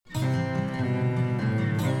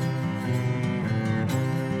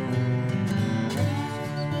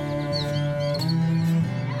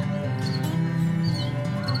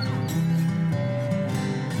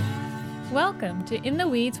Welcome to In the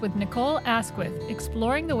Weeds with Nicole Asquith,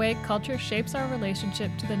 exploring the way culture shapes our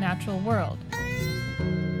relationship to the natural world.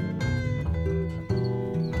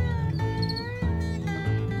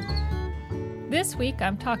 This week,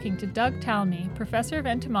 I'm talking to Doug Tallamy, professor of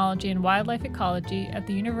entomology and wildlife ecology at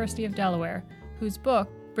the University of Delaware, whose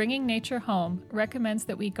book, Bringing Nature Home, recommends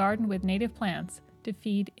that we garden with native plants to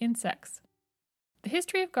feed insects. The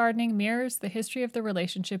history of gardening mirrors the history of the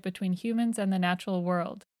relationship between humans and the natural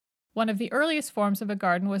world. One of the earliest forms of a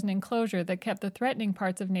garden was an enclosure that kept the threatening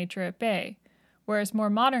parts of nature at bay, whereas more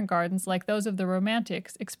modern gardens, like those of the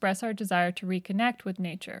Romantics, express our desire to reconnect with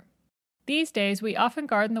nature. These days, we often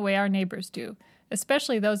garden the way our neighbors do,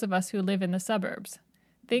 especially those of us who live in the suburbs.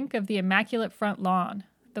 Think of the immaculate front lawn,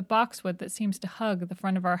 the boxwood that seems to hug the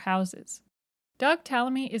front of our houses. Doug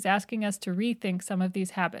Tallamy is asking us to rethink some of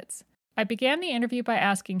these habits. I began the interview by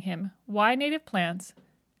asking him why native plants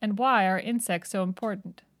and why are insects so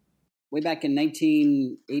important. Way back in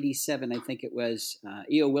 1987, I think it was,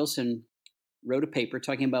 E.O. Wilson wrote a paper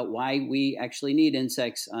talking about why we actually need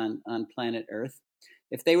insects on planet Earth.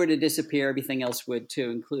 If they were to disappear, everything else would too,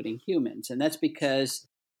 including humans. And that's because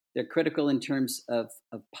they're critical in terms of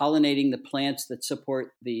pollinating the plants that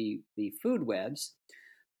support the food webs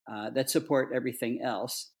that support everything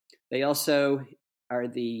else. They also are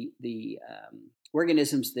the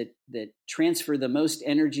organisms that transfer the most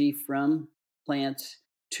energy from plants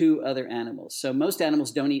to other animals. So most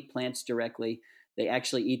animals don't eat plants directly. They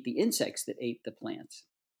actually eat the insects that ate the plants.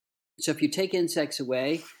 So if you take insects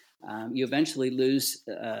away, you eventually lose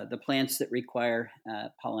the plants that require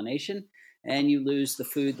pollination, and you lose the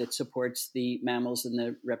food that supports the mammals and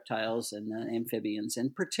the reptiles and the amphibians,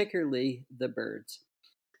 and particularly the birds.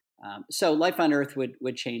 So life on Earth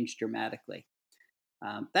would change dramatically.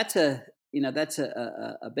 That's a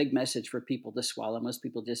big message for people to swallow. Most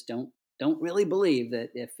people just don't really believe that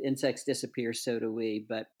if insects disappear, so do we.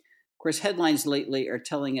 But of course, headlines lately are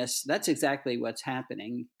telling us that's exactly what's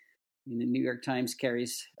happening. The New York Times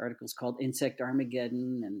carries articles called Insect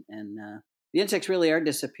Armageddon, and the insects really are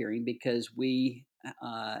disappearing because we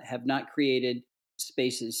have not created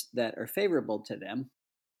spaces that are favorable to them.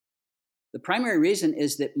 The primary reason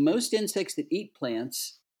is that most insects that eat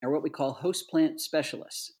plants are what we call host plant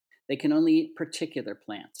specialists. They can only eat particular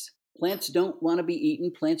plants. Plants don't want to be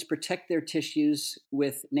eaten. Plants protect their tissues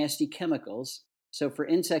with nasty chemicals. So for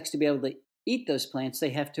insects to be able to eat those plants,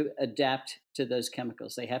 they have to adapt to those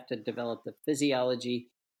chemicals. They have to develop the physiology,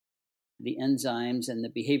 the enzymes, and the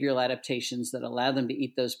behavioral adaptations that allow them to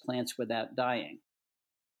eat those plants without dying.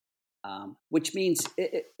 Which means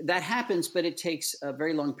that happens, but it takes a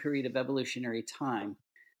very long period of evolutionary time.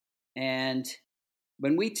 And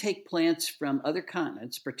when we take plants from other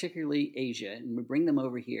continents, particularly Asia, and we bring them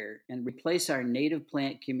over here and replace our native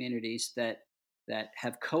plant communities that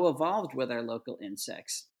have co-evolved with our local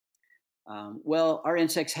insects, our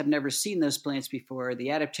insects have never seen those plants before. The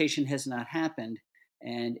adaptation has not happened.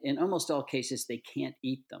 And in almost all cases, they can't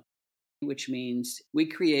eat them, which means we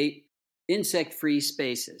create insect-free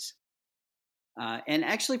spaces. And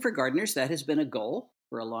actually for gardeners, that has been a goal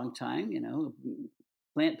for a long time,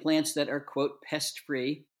 plant plants that are, quote,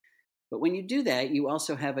 pest-free. But when you do that, you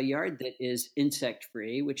also have a yard that is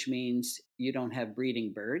insect-free, which means you don't have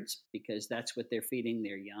breeding birds because that's what they're feeding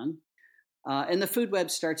their young. And the food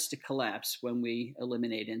web starts to collapse when we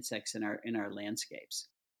eliminate insects in our landscapes.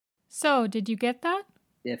 So, did you get that?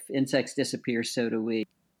 If insects disappear, so do we.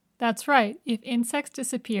 That's right. If insects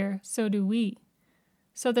disappear, so do we.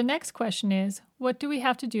 So the next question is, what do we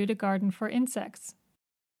have to do to garden for insects?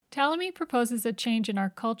 Tallamy proposes a change in our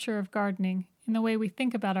culture of gardening, in the way we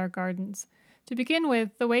think about our gardens. To begin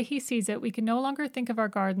with, the way he sees it, we can no longer think of our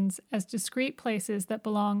gardens as discrete places that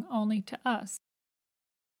belong only to us.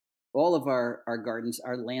 All of our gardens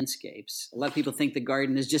are landscapes. A lot of people think the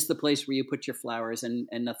garden is just the place where you put your flowers and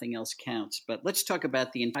nothing else counts. But let's talk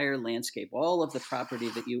about the entire landscape, all of the property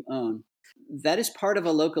that you own. That is part of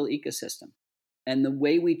a local ecosystem. And the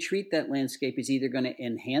way we treat that landscape is either going to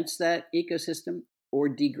enhance that ecosystem or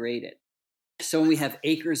degrade it. So when we have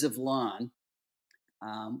acres of lawn,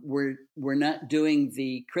 we're not doing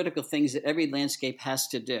the critical things that every landscape has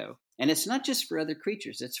to do. And it's not just for other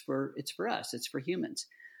creatures. It's for us. It's for humans.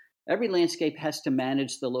 Every landscape has to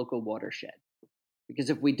manage the local watershed. Because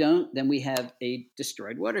if we don't, then we have a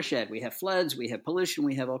destroyed watershed. We have floods, we have pollution,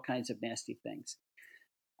 we have all kinds of nasty things.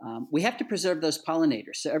 We have to preserve those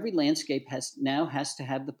pollinators. So every landscape has to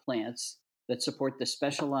have the plants that support the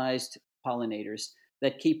specialized pollinators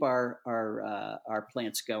that keep our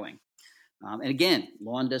plants going. And again,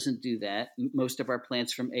 lawn doesn't do that. Most of our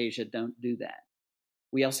plants from Asia don't do that.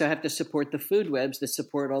 We also have to support the food webs that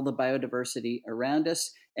support all the biodiversity around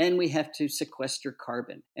us. and we have to sequester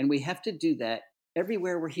carbon. And we have to do that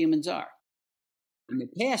everywhere where humans are. In the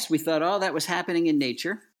past, we thought all that was happening in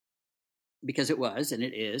nature, because it was and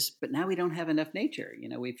it is, but now we don't have enough nature.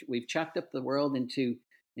 We've chopped up the world into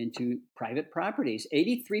private properties.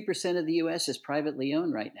 83% of the U.S. is privately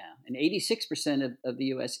owned right now, and 86% of the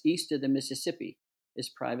U.S. east of the Mississippi is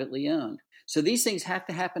privately owned. So these things have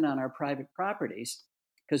to happen on our private properties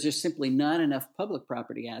because there's simply not enough public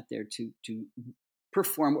property out there to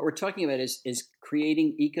perform. What we're talking about is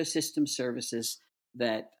creating ecosystem services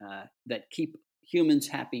that keep humans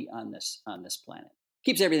happy on this planet.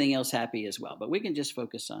 Keeps everything else happy as well, but we can just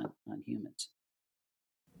focus on humans.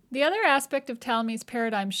 The other aspect of Talmy's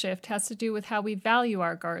paradigm shift has to do with how we value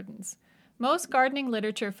our gardens. Most gardening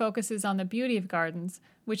literature focuses on the beauty of gardens,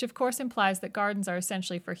 which of course implies that gardens are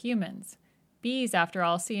essentially for humans. Bees, after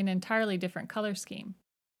all, see an entirely different color scheme.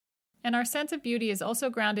 And our sense of beauty is also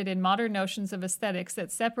grounded in modern notions of aesthetics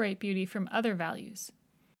that separate beauty from other values.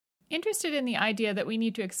 Interested in the idea that we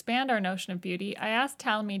need to expand our notion of beauty, I asked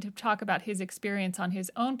Talmy to talk about his experience on his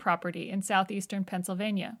own property in southeastern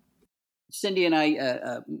Pennsylvania. Cindy and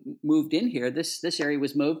I moved in here. This area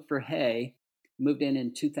was mowed for hay. Moved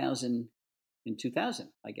in 2000. In 2000,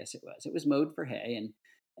 I guess it was. It was mowed for hay,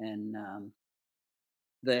 and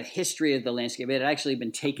the history of the landscape. It had actually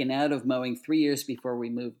been taken out of mowing 3 years before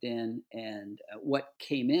we moved in, and what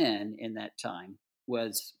came in that time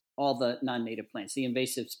was all the non-native plants, the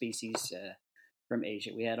invasive species from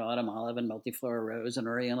Asia. We had autumn olive and multiflora rose and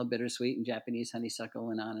Oriental bittersweet and Japanese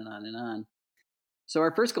honeysuckle and on and on and on. So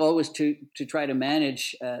our first goal was to try to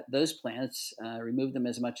manage those plants, remove them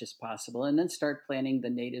as much as possible, and then start planting the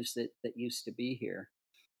natives that used to be here.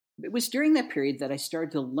 It was during that period that I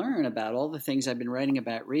started to learn about all the things I've been writing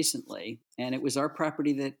about recently, and it was our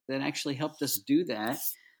property that actually helped us do that.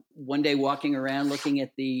 One day walking around looking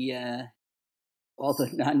at all the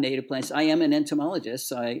non-native plants. I am an entomologist,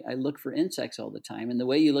 so I look for insects all the time, and the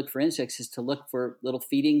way you look for insects is to look for little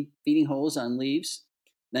feeding holes on leaves,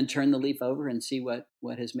 then turn the leaf over and see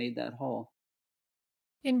what has made that hole.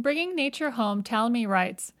 In Bringing Nature Home, Talmy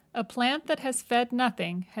writes, "A plant that has fed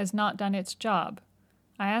nothing has not done its job."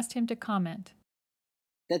 I asked him to comment.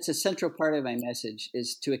 That's a central part of my message,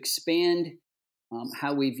 is to expand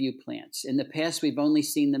how we view plants. In the past, we've only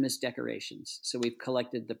seen them as decorations. So we've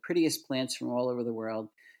collected the prettiest plants from all over the world,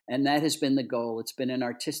 and that has been the goal. It's been an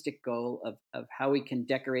artistic goal of how we can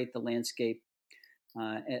decorate the landscape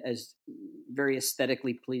as very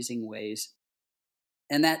aesthetically pleasing ways.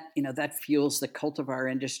 And that fuels the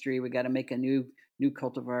cultivar industry. We got to make a new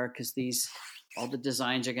cultivar because all the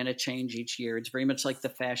designs are going to change each year. It's very much like the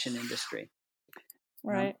fashion industry.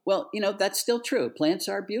 Right. Well, that's still true. Plants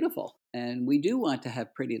are beautiful, and we do want to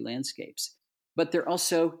have pretty landscapes, but they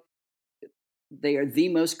are the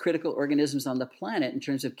most critical organisms on the planet in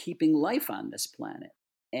terms of keeping life on this planet.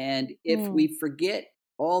 And if we forget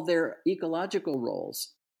all their ecological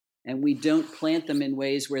roles and we don't plant them in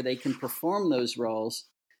ways where they can perform those roles,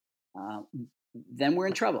 then we're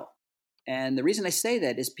in trouble. And the reason I say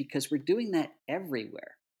that is because we're doing that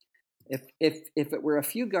everywhere. If it were a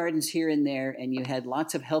few gardens here and there and you had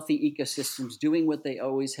lots of healthy ecosystems doing what they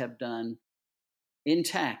always have done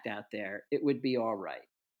intact out there, it would be all right.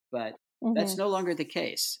 But that's no longer the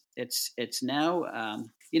case. It's now,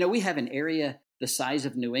 we have an area the size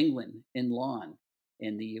of New England in lawn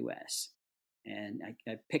in the U.S. And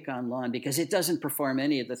I pick on lawn because it doesn't perform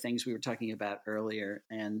any of the things we were talking about earlier.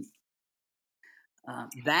 And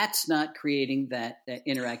that's not creating that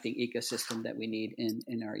interacting ecosystem that we need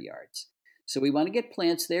in our yards. So we want to get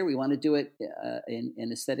plants there. We want to do it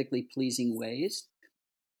in aesthetically pleasing ways.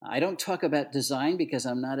 I don't talk about design because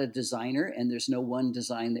I'm not a designer, and there's no one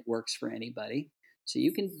design that works for anybody. So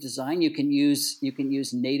you can design. You can use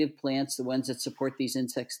native plants, the ones that support these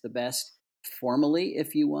insects the best, formally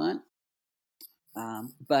if you want.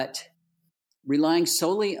 But relying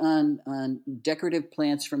solely on decorative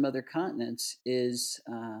plants from other continents it's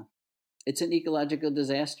an ecological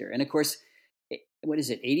disaster. And of course, what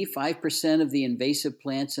is it? 85% of the invasive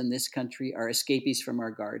plants in this country are escapees from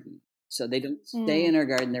our garden. So they don't stay in our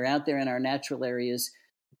garden; they're out there in our natural areas.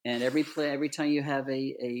 And every time you have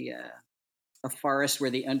a forest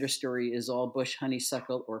where the understory is all bush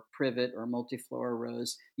honeysuckle or privet or multiflora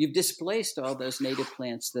rose, you've displaced all those native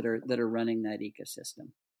plants that are running that ecosystem.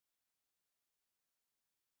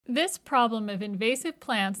 This problem of invasive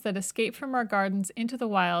plants that escape from our gardens into the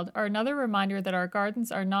wild are another reminder that our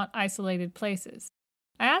gardens are not isolated places.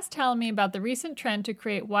 I asked Talmy about the recent trend to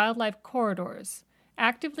create wildlife corridors,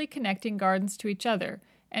 actively connecting gardens to each other,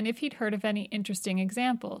 and if he'd heard of any interesting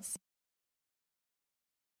examples.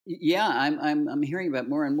 Yeah, I'm hearing about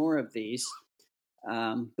more and more of these.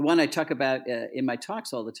 The one I talk about in my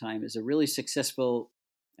talks all the time is a really successful,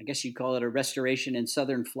 I guess you'd call it a restoration in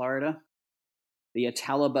southern Florida. The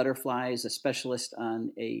Atala butterfly is a specialist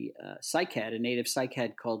on a cycad, a native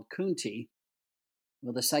cycad called coontie.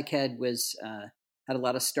 Well, the cycad had a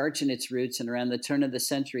lot of starch in its roots, and around the turn of the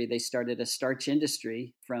century, they started a starch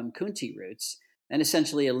industry from coontie roots and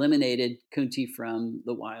essentially eliminated coontie from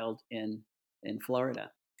the wild in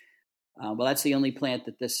Florida. Well, that's the only plant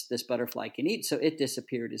that this butterfly can eat, so it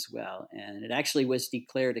disappeared as well. And it actually was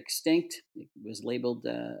declared extinct. It was labeled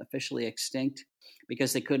officially extinct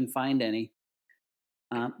because they couldn't find any.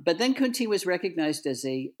 But then coontie was recognized as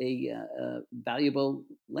a valuable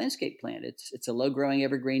landscape plant. It's a low-growing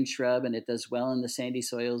evergreen shrub, and it does well in the sandy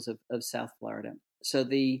soils of South Florida. So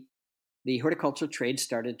the horticultural trade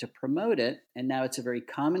started to promote it, and now it's a very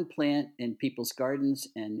common plant in people's gardens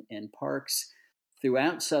and parks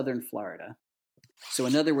throughout southern Florida. So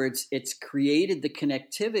in other words, it's created the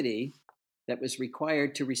connectivity that was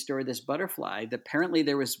required to restore this butterfly. Apparently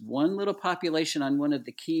there was one little population on one of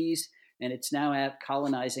the keys, and it's now out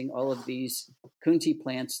colonizing all of these coontie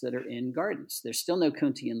plants that are in gardens. There's still no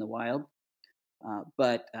coontie in the wild,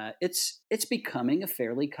 but it's becoming a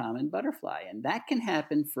fairly common butterfly. And that can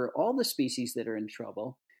happen for all the species that are in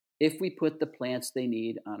trouble if we put the plants they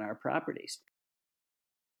need on our properties.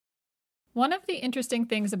 One of the interesting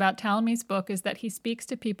things about Tallamy's book is that he speaks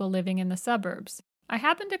to people living in the suburbs. I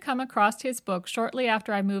happened to come across his book shortly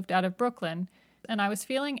after I moved out of Brooklyn, and I was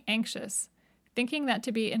feeling anxious, thinking that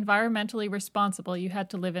to be environmentally responsible you had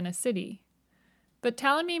to live in a city. But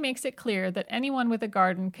Tallamy makes it clear that anyone with a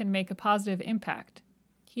garden can make a positive impact.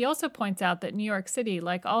 He also points out that New York City,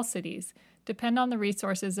 like all cities, depend on the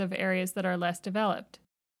resources of areas that are less developed.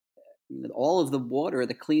 All of the water,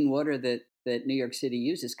 the clean water that New York City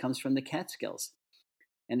uses comes from the Catskills.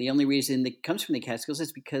 And the only reason it comes from the Catskills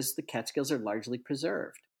is because the Catskills are largely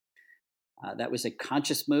preserved. That was a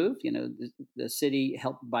conscious move. The city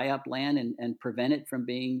helped buy up land and prevent it from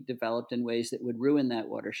being developed in ways that would ruin that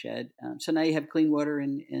watershed. So now you have clean water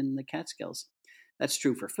in the Catskills. That's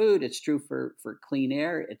true for food. It's true for clean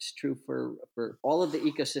air. It's true for all of the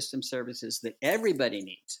ecosystem services that everybody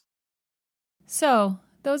needs. So,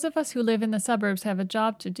 those of us who live in the suburbs have a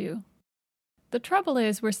job to do. The trouble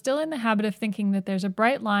is, we're still in the habit of thinking that there's a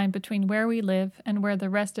bright line between where we live and where the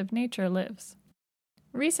rest of nature lives.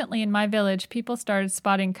 Recently in my village, people started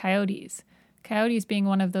spotting coyotes being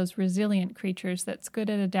one of those resilient creatures that's good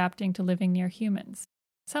at adapting to living near humans.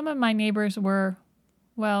 Some of my neighbors were,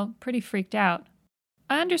 well, pretty freaked out.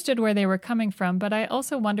 I understood where they were coming from, but I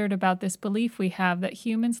also wondered about this belief we have that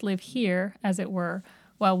humans live here, as it were,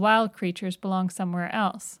 while wild creatures belong somewhere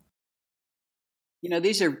else.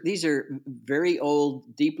 These are very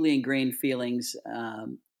old, deeply ingrained feelings.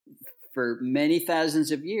 For many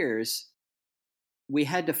thousands of years, we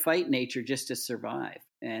had to fight nature just to survive.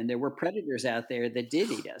 And there were predators out there that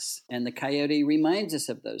did eat us. And the coyote reminds us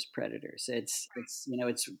of those predators. It's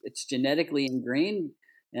genetically ingrained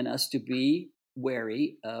in us to be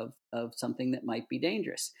wary of something that might be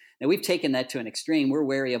dangerous. Now, we've taken that to an extreme. We're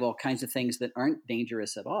wary of all kinds of things that aren't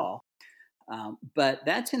dangerous at all. But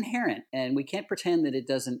that's inherent, and we can't pretend that it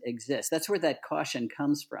doesn't exist. That's where that caution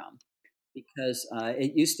comes from, because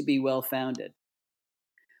it used to be well-founded.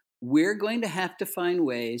 We're going to have to find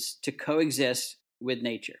ways to coexist with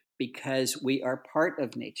nature because we are part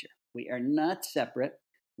of nature. We are not separate.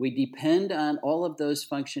 We depend on all of those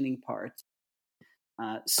functioning parts.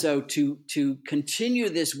 So to continue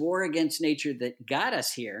this war against nature that got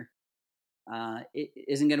us here, it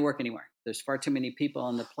isn't going to work anymore. There's far too many people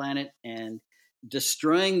on the planet, and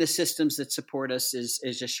destroying the systems that support us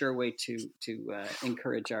is a sure way to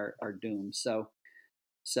encourage our doom. So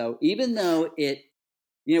even though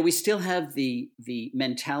we still have the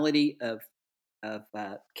mentality of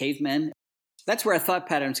cavemen. That's where our thought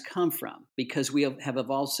patterns come from, because we have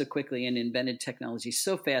evolved so quickly and invented technology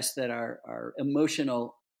so fast that our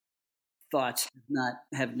emotional thoughts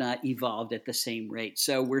have not evolved at the same rate.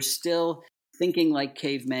 So we're still thinking like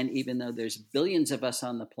cavemen, even though there's billions of us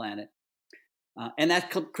on the planet. And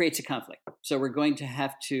that creates a conflict. So we're going to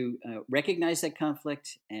have to recognize that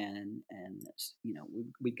conflict, and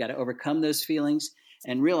we've got to overcome those feelings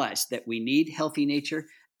and realize that we need healthy nature.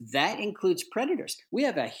 That includes predators. We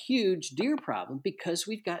have a huge deer problem because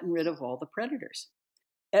we've gotten rid of all the predators.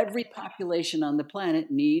 Every population on the planet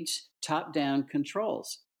needs top-down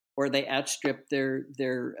controls, or they outstrip their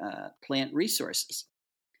plant resources.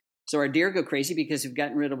 So our deer go crazy because we've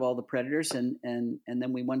gotten rid of all the predators, and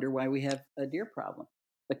then we wonder why we have a deer problem.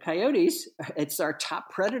 The coyotes, it's our top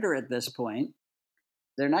predator at this point.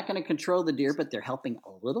 They're not going to control the deer, but they're helping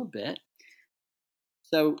a little bit.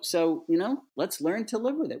 So let's learn to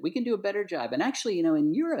live with it. We can do a better job. And actually,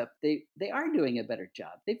 in Europe, they are doing a better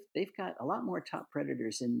job. They've got a lot more top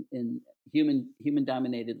predators in human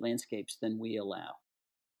dominated landscapes than we allow.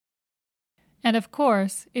 And of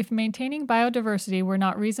course, if maintaining biodiversity were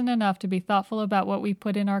not reason enough to be thoughtful about what we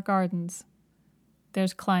put in our gardens,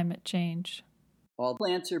 there's climate change. All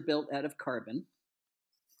plants are built out of carbon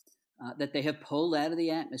that they have pulled out of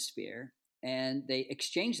the atmosphere, and they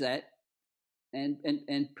exchange that and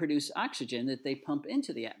produce oxygen that they pump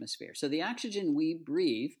into the atmosphere. So the oxygen we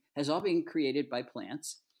breathe has all been created by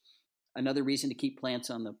plants. Another reason to keep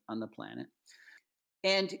plants on the planet.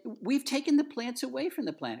 And we've taken the plants away from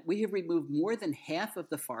the planet. We have removed more than half of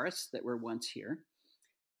the forests that were once here.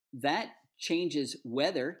 That changes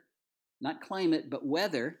weather, not climate, but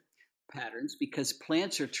weather patterns, because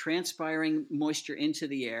plants are transpiring moisture into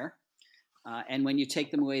the air. And when you take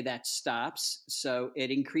them away, that stops. So it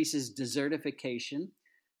increases desertification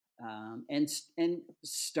and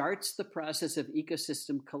starts the process of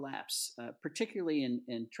ecosystem collapse, particularly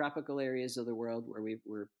in tropical areas of the world where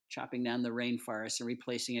we're chopping down the rainforest and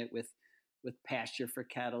replacing it with pasture for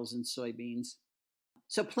cattle and soybeans.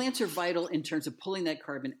 So plants are vital in terms of pulling that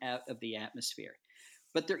carbon out of the atmosphere.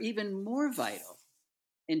 But they're even more vital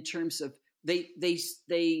in terms of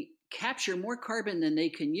they capture more carbon than they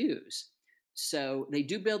can use. So they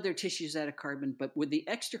do build their tissues out of carbon, but with the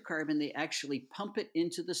extra carbon, they actually pump it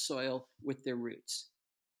into the soil with their roots.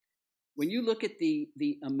 When you look at the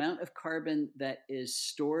amount of carbon that is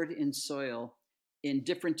stored in soil in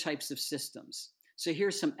different types of systems. So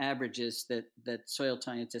here's some averages that soil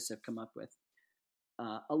scientists have come up with.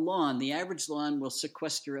 A lawn, the average lawn will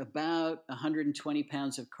sequester about 120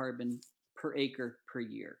 pounds of carbon per acre per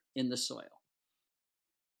year in the soil.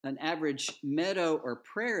 An average meadow or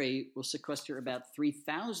prairie will sequester about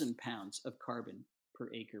 3,000 pounds of carbon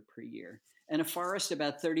per acre per year, and a forest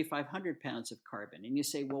about 3,500 pounds of carbon. And you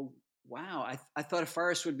say, well, wow, I thought a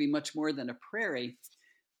forest would be much more than a prairie,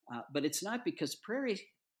 but it's not, because prairie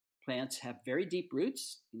plants have very deep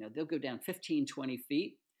roots. They'll go down 15, 20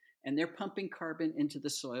 feet, and they're pumping carbon into the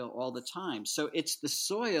soil all the time. So it's the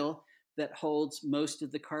soil that holds most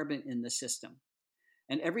of the carbon in the system.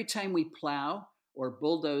 And every time we plow or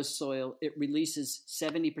bulldoze soil, it releases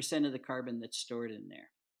 70% of the carbon that's stored in there.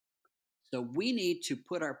 So we need to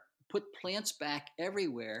put plants back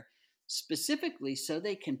everywhere, specifically so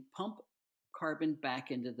they can pump carbon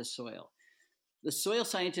back into the soil. The soil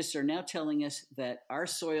scientists are now telling us that our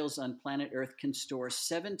soils on planet Earth can store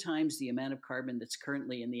 7 times the amount of carbon that's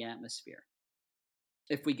currently in the atmosphere,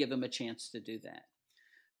 if we give them a chance to do that.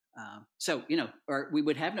 Or we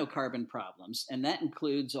would have no carbon problems. And that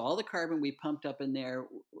includes all the carbon we pumped up in there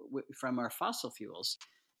from our fossil fuels,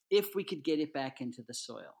 if we could get it back into the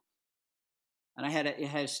soil. And I had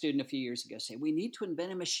a student a few years ago say, we need to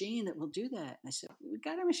invent a machine that will do that. And I said, we've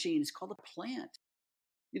got a machine. It's called a plant.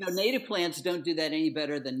 Native plants don't do that any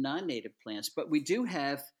better than non-native plants, but we do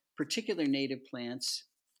have particular native plants,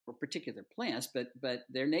 or particular plants, but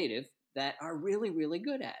they're native, that are really, really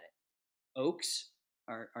good at it. Oaks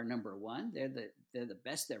are number one. They're the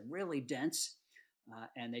best. They're really dense,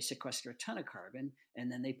 and they sequester a ton of carbon, and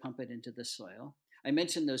then they pump it into the soil. I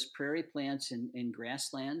mentioned those prairie plants in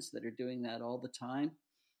grasslands that are doing that all the time.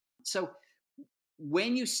 So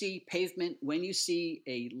when you see pavement, when you see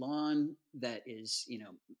a lawn that is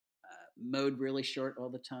mowed really short all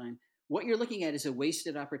the time, what you're looking at is a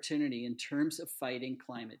wasted opportunity in terms of fighting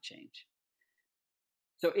climate change.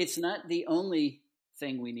 So it's not the only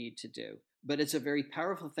thing we need to do, but it's a very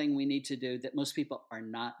powerful thing we need to do that most people are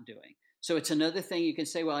not doing. So it's another thing you can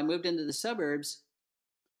say, well, I moved into the suburbs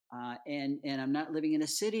and I'm not living in a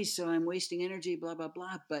city, so I'm wasting energy, blah, blah,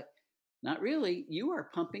 blah. But not really. You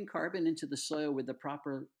are pumping carbon into the soil with the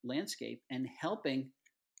proper landscape and helping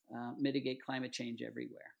mitigate climate change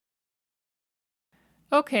everywhere.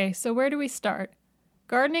 Okay, so where do we start?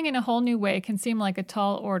 Gardening in a whole new way can seem like a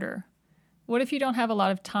tall order. What if you don't have a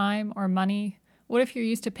lot of time or money? What if you're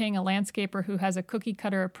used to paying a landscaper who has a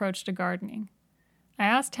cookie-cutter approach to gardening? I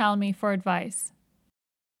asked Talmy for advice.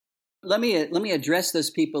 Let me address those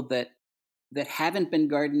people that haven't been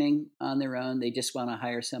gardening on their own. They just want to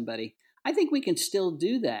hire somebody. I think we can still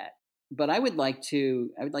do that, but I would like to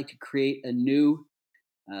create a new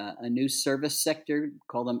service sector,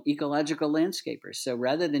 call them ecological landscapers. So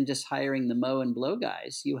rather than just hiring the mow and blow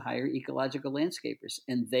guys, you hire ecological landscapers,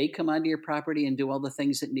 and they come onto your property and do all the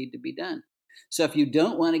things that need to be done. So if you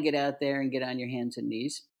don't want to get out there and get on your hands and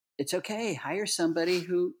knees, it's okay. Hire somebody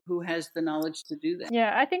who has the knowledge to do that.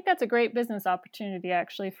 Yeah, I think that's a great business opportunity,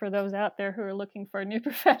 actually, for those out there who are looking for a new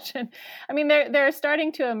profession. I mean, they're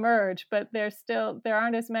starting to emerge, but there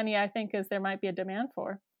aren't as many, I think, as there might be a demand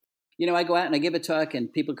for. I go out and I give a talk,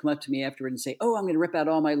 and people come up to me afterward and say, "Oh, I'm going to rip out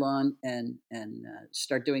all my lawn and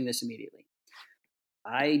start doing this immediately."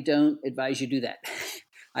 I don't advise you do that.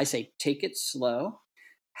 I say take it slow,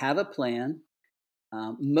 have a plan.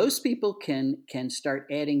 Most people can start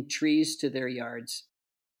adding trees to their yards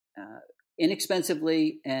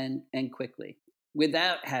inexpensively and quickly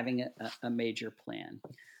without having a major plan.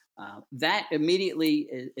 That immediately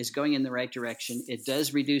is going in the right direction. It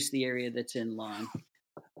does reduce the area that's in lawn,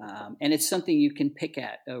 and it's something you can pick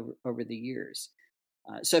at over the years.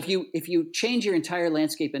 So if you change your entire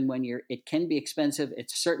landscape in 1 year, it can be expensive.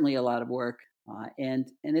 It's certainly a lot of work, and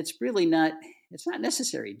it's really not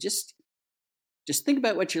necessary. Just think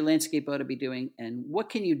about what your landscape ought to be doing, and what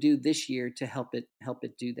can you do this year to help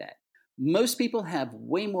it do that. Most people have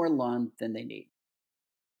way more lawn than they need.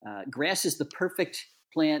 Grass is the perfect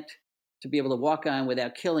plant to be able to walk on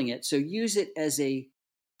without killing it. So use it as a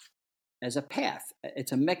path.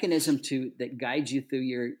 It's a mechanism that guides you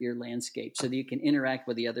through your landscape so that you can interact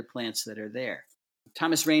with the other plants that are there.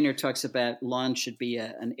 Thomas Rainer talks about lawn should be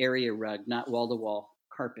an area rug, not wall-to-wall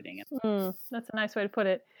carpeting. That's a nice way to put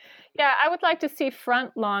it. Yeah, I would like to see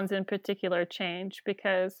front lawns in particular change,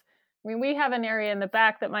 because we have an area in the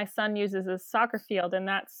back that my son uses as a soccer field, and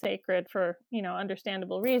that's sacred for,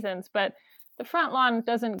 understandable reasons. But the front lawn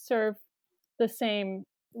doesn't serve the same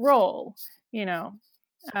role,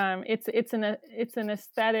 It's an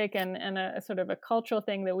aesthetic and a sort of a cultural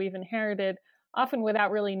thing that we've inherited, often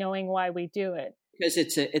without really knowing why we do it. Because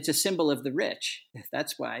it's a symbol of the rich.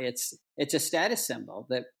 That's why it's a status symbol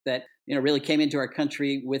that really came into our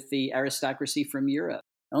country with the aristocracy from Europe.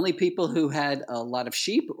 Only people who had a lot of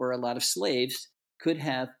sheep or a lot of slaves could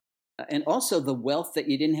have, and also the wealth that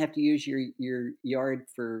you didn't have to use your yard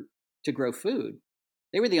to grow food.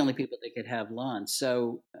 They were the only people that could have lawns.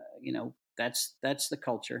 So that's the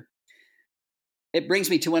culture. It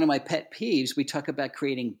brings me to one of my pet peeves. We talk about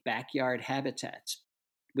creating backyard habitats.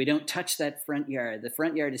 We don't touch that front yard. The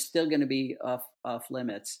front yard is still going to be off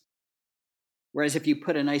limits. Whereas if you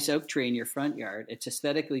put a nice oak tree in your front yard, it's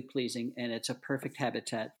aesthetically pleasing and it's a perfect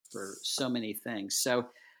habitat for so many things. So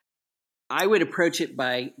I would approach it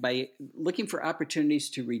by looking for opportunities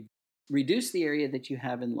to reduce the area that you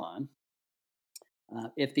have in lawn.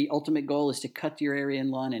 If the ultimate goal is to cut your area in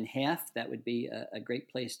lawn in half, that would be a great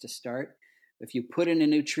place to start. If you put in a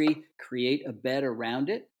new tree, create a bed around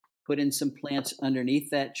it. Put in some plants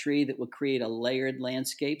underneath that tree that will create a layered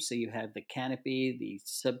landscape. So you have the canopy, the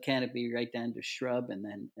subcanopy, right down to shrub, and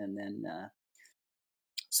then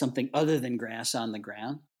something other than grass on the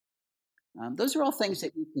ground. Those are all things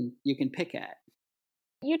that you can pick at.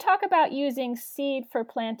 You talk about using seed for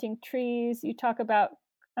planting trees. You talk about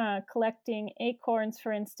collecting acorns,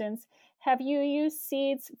 for instance. Have you used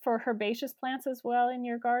seeds for herbaceous plants as well in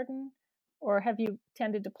your garden, or have you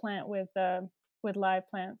tended to plant with live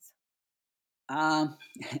plants?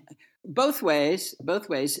 Both ways.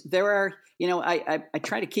 There are, I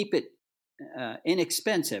try to keep it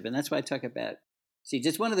inexpensive, and that's why I talk about seeds.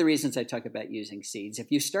 It's one of the reasons I talk about using seeds. If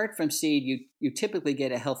you start from seed, you typically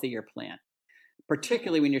get a healthier plant,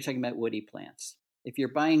 particularly when you're talking about woody plants. If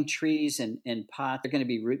you're buying trees in pots, they're going to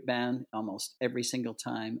be root bound almost every single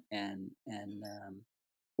time,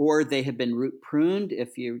 or they have been root pruned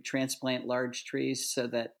if you transplant large trees, so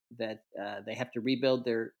that they have to rebuild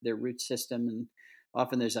their root system, and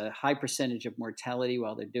often there's a high percentage of mortality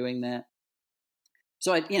while they're doing that.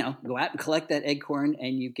 So I go out and collect that acorn,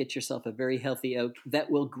 and you get yourself a very healthy oak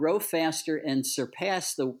that will grow faster and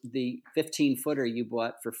surpass the 15-footer you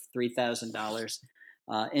bought for $3,000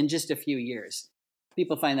 in just a few years.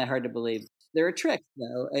 People find that hard to believe. There are tricks,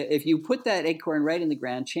 though. If you put that acorn right in the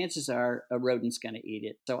ground, chances are a rodent's going to eat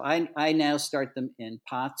it. So I now start them in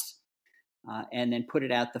pots and then put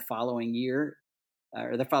it out the following year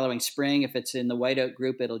or the following spring. If it's in the white oak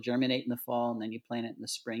group, it'll germinate in the fall, and then you plant it in the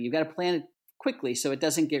spring. You've got to plant it quickly so it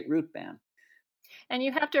doesn't get root bound. And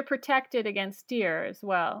you have to protect it against deer as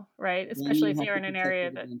well, right? Especially if you're in an area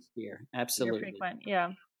that's deer. Absolutely. Frequent.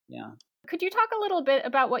 Yeah. Yeah. Could you talk a little bit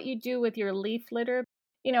about what you do with your leaf litter?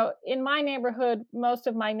 In my neighborhood, most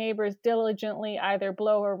of my neighbors diligently either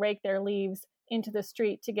blow or rake their leaves into the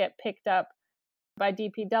street to get picked up by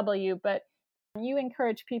DPW, but you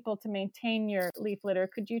encourage people to maintain your leaf litter.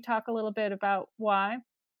 Could you talk a little bit about why?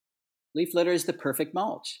 Leaf litter is the perfect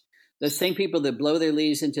mulch. Those same people that blow their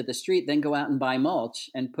leaves into the street then go out and buy mulch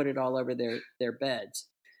and put it all over their beds.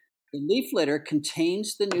 The leaf litter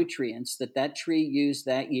contains the nutrients that tree used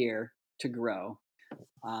that year to grow.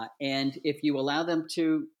 And if you allow them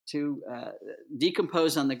to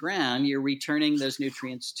decompose on the ground, you're returning those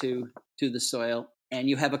nutrients to the soil, and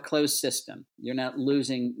you have a closed system. You're not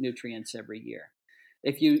losing nutrients every year.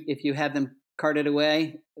 If you have them carted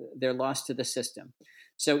away, they're lost to the system.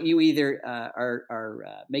 So you either are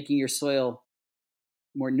making your soil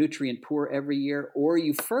more nutrient poor every year, or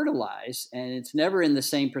you fertilize, and it's never in the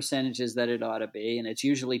same percentages that it ought to be, and it's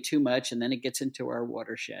usually too much, and then it gets into our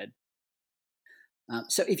watershed.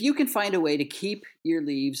 So if you can find a way to keep your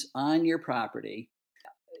leaves on your property,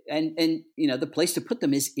 and the place to put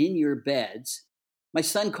them is in your beds. My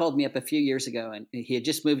son called me up a few years ago, and he had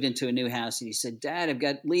just moved into a new house, and he said, "Dad, I've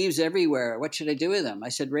got leaves everywhere. What should I do with them?" I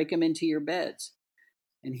said, "Rake them into your beds."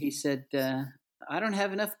 And he said, "I don't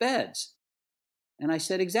have enough beds." And I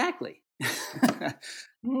said, "Exactly."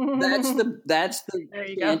 That's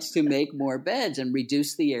the chance to make more beds and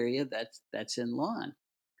reduce the area that's in lawn.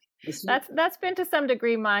 That's been to some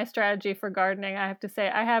degree my strategy for gardening. I have to say,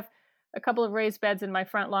 I have a couple of raised beds in my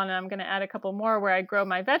front lawn, and I'm going to add a couple more where I grow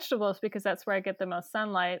my vegetables because that's where I get the most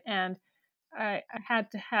sunlight. And I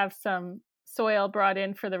had to have some soil brought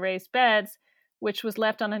in for the raised beds, which was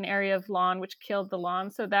left on an area of lawn, which killed the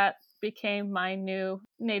lawn. So that became my new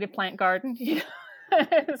native plant garden.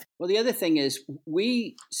 Well, the other thing is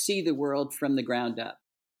we see the world from the ground up.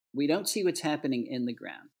 We don't see what's happening in the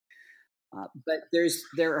ground. But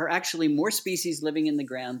there are actually more species living in the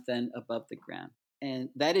ground than above the ground. And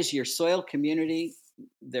that is your soil community.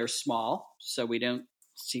 They're small, so we don't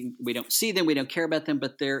see them, we don't care about them,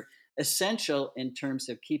 but they're essential in terms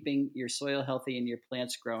of keeping your soil healthy and your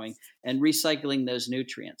plants growing and recycling those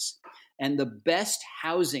nutrients. And the best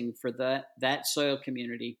housing for that soil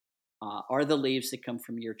community are the leaves that come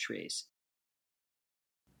from your trees.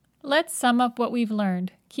 Let's sum up what we've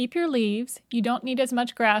learned. Keep your leaves. You don't need as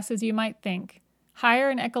much grass as you might think.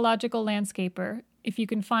 Hire an ecological landscaper, if you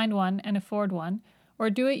can find one and afford one,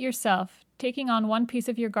 or do it yourself, taking on one piece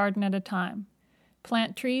of your garden at a time.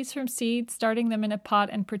 Plant trees from seed, starting them in a pot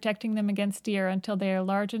and protecting them against deer until they are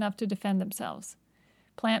large enough to defend themselves.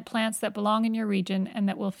 Plant plants that belong in your region and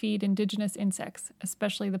that will feed indigenous insects,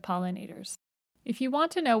 especially the pollinators. If you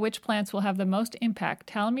want to know which plants will have the most impact,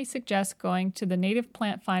 Talmy suggests going to the Native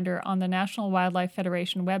Plant Finder on the National Wildlife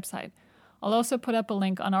Federation website. I'll also put up a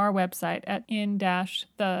link on our website at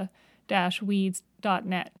in-the-weeds.net.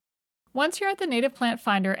 Once you're at the Native Plant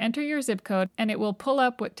Finder, enter your zip code and it will pull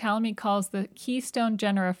up what Talmy calls the keystone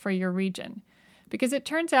genera for your region. Because it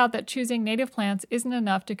turns out that choosing native plants isn't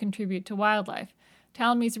enough to contribute to wildlife.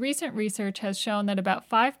 Talmy's recent research has shown that about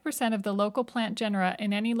 5% of the local plant genera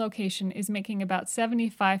in any location is making about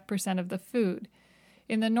 75% of the food.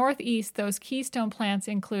 In the Northeast, those keystone plants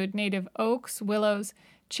include native oaks, willows,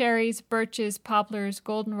 cherries, birches, poplars,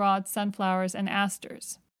 goldenrod, sunflowers, and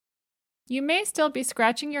asters. You may still be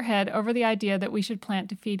scratching your head over the idea that we should plant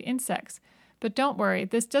to feed insects, but don't worry,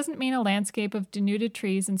 this doesn't mean a landscape of denuded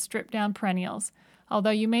trees and stripped-down perennials,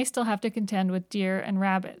 although you may still have to contend with deer and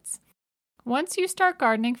rabbits. Once you start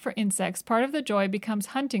gardening for insects, part of the joy becomes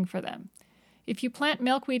hunting for them. If you plant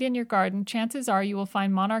milkweed in your garden, chances are you will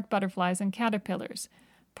find monarch butterflies and caterpillars.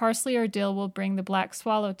 Parsley or dill will bring the black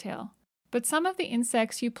swallowtail. But some of the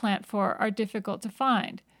insects you plant for are difficult to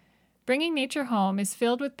find. Bringing Nature Home is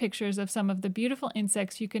filled with pictures of some of the beautiful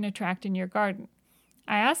insects you can attract in your garden.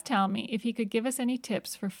 I asked Talmy if he could give us any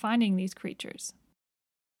tips for finding these creatures.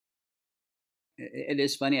 It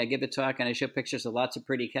is funny. I give a talk and I show pictures of lots of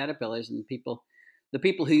pretty caterpillars, and the people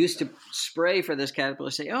who used to spray for this caterpillar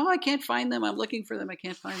say, "Oh, I can't find them. I'm looking for them. I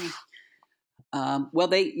can't find them." Well,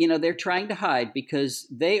 they're trying to hide because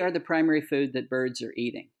they are the primary food that birds are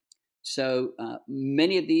eating. So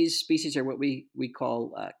many of these species are what we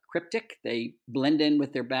call cryptic. They blend in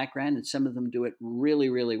with their background, and some of them do it really,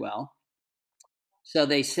 really well. So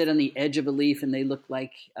they sit on the edge of a leaf and they look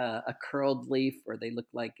like a curled leaf, or they look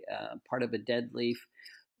like part of a dead leaf.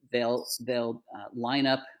 They'll line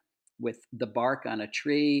up with the bark on a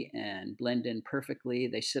tree and blend in perfectly.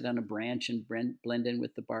 They sit on a branch and blend in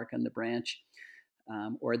with the bark on the branch,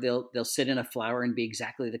 or they'll sit in a flower and be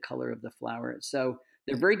exactly the color of the flower. So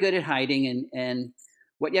they're very good at hiding, and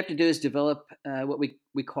what you have to do is develop what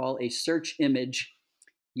we call a search image.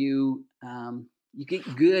 You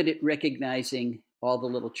get good at recognizing all the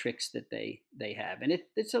little tricks that they have. And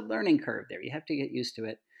it's a learning curve there. You have to get used to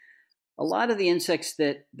it. A lot of the insects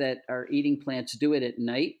that are eating plants do it at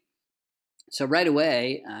night. So right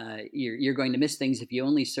away, you're going to miss things if you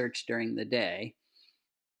only search during the day.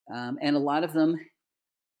 And a lot of them,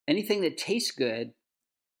 anything that tastes good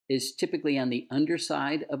is typically on the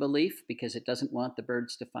underside of a leaf because it doesn't want the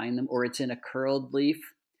birds to find them, or it's in a curled leaf.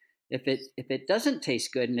 If it doesn't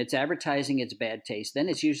taste good and it's advertising its bad taste, then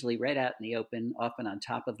it's usually right out in the open, often on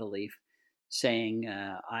top of the leaf, saying,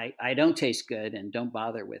 I don't taste good and don't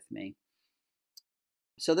bother with me.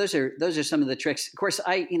 So those are some of the tricks. Of course,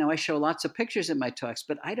 I show lots of pictures in my talks,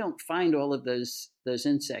 but I don't find all of those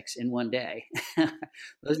insects in one day.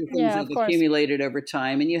 Those are things that have accumulated over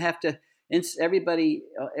time, and you have to.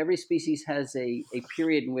 Every species has a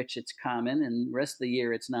period in which it's common, and the rest of the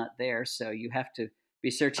year it's not there. So you have to be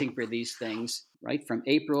searching for these things right from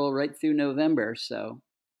April right through November. So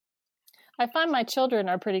I find my children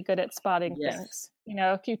are pretty good at spotting things.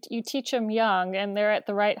 If you teach them young and they're at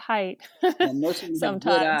the right height, and most of them have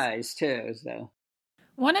good eyes too. So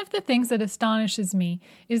one of the things that astonishes me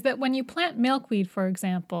is that when you plant milkweed, for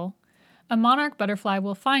example, a monarch butterfly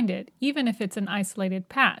will find it, even if it's an isolated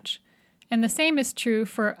patch. And the same is true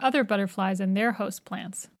for other butterflies and their host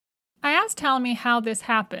plants. I asked Talmy how this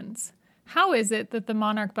happens. How is it that the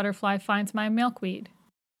monarch butterfly finds my milkweed?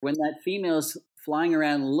 When that female's flying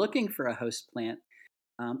around looking for a host plant,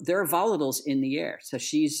 there are volatiles in the air. So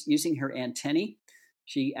she's using her antennae.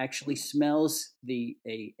 She actually smells a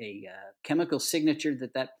chemical signature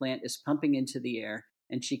that plant is pumping into the air,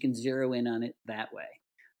 and she can zero in on it that way.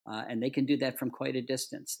 And they can do that from quite a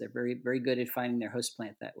distance. They're very, very good at finding their host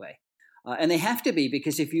plant that way. And they have to be,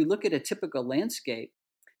 because if you look at a typical landscape,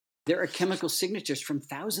 there are chemical signatures from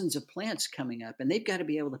thousands of plants coming up, and they've got to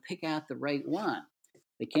be able to pick out the right one.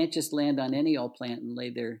 They can't just land on any old plant and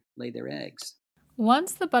lay their eggs.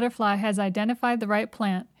 Once the butterfly has identified the right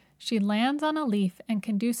plant, she lands on a leaf and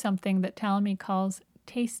can do something that Talmy calls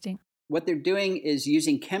tasting. What they're doing is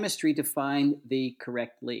using chemistry to find the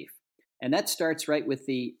correct leaf. And that starts right with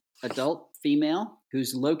the adult female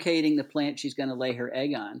who's locating the plant she's going to lay her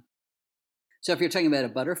egg on. So if you're talking about a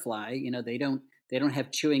butterfly, they don't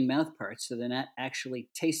have chewing mouth parts, so they're not actually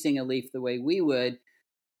tasting a leaf the way we would.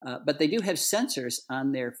 But they do have sensors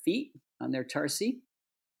on their feet, on their tarsi,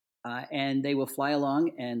 and they will fly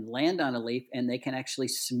along and land on a leaf, and they can actually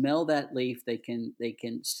smell that leaf. They can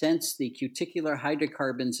sense the cuticular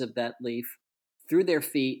hydrocarbons of that leaf through their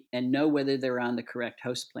feet and know whether they're on the correct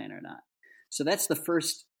host plant or not. So that's the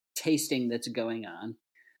first tasting that's going on.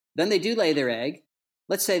 Then they do lay their egg.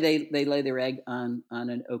 Let's say they lay their egg on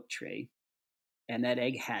an oak tree, and that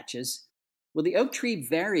egg hatches. Well, the oak tree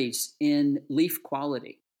varies in leaf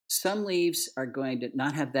quality. Some leaves are going to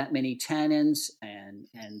not have that many tannins, and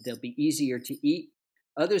they'll be easier to eat.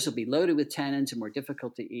 Others will be loaded with tannins and more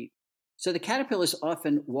difficult to eat. So the caterpillars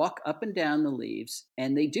often walk up and down the leaves,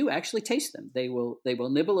 and they do actually taste them. They will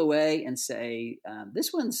nibble away and say,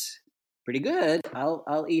 "This one's pretty good.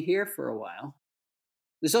 I'll eat here for a while."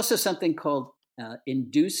 There's also something called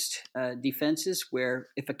induced defenses, where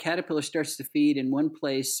if a caterpillar starts to feed in one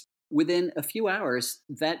place, within a few hours,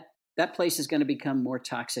 that place is going to become more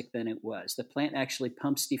toxic than it was. The plant actually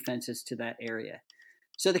pumps defenses to that area.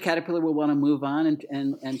 So the caterpillar will want to move on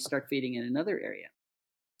and start feeding in another area.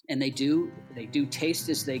 And they do taste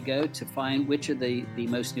as they go to find which are the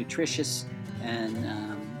most nutritious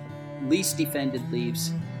and least defended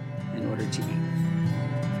leaves in order to eat.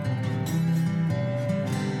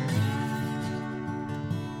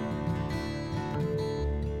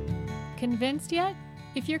 Convinced yet?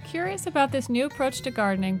 If you're curious about this new approach to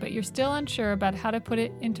gardening, but you're still unsure about how to put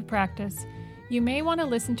it into practice, you may want to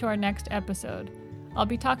listen to our next episode. I'll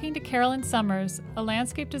be talking to Carolyn Summers, a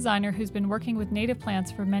landscape designer who's been working with native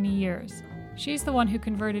plants for many years. She's the one who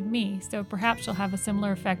converted me, so perhaps she'll have a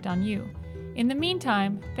similar effect on you. In the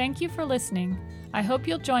meantime, thank you for listening. I hope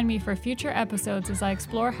you'll join me for future episodes as I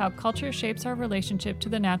explore how culture shapes our relationship to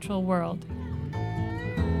the natural world.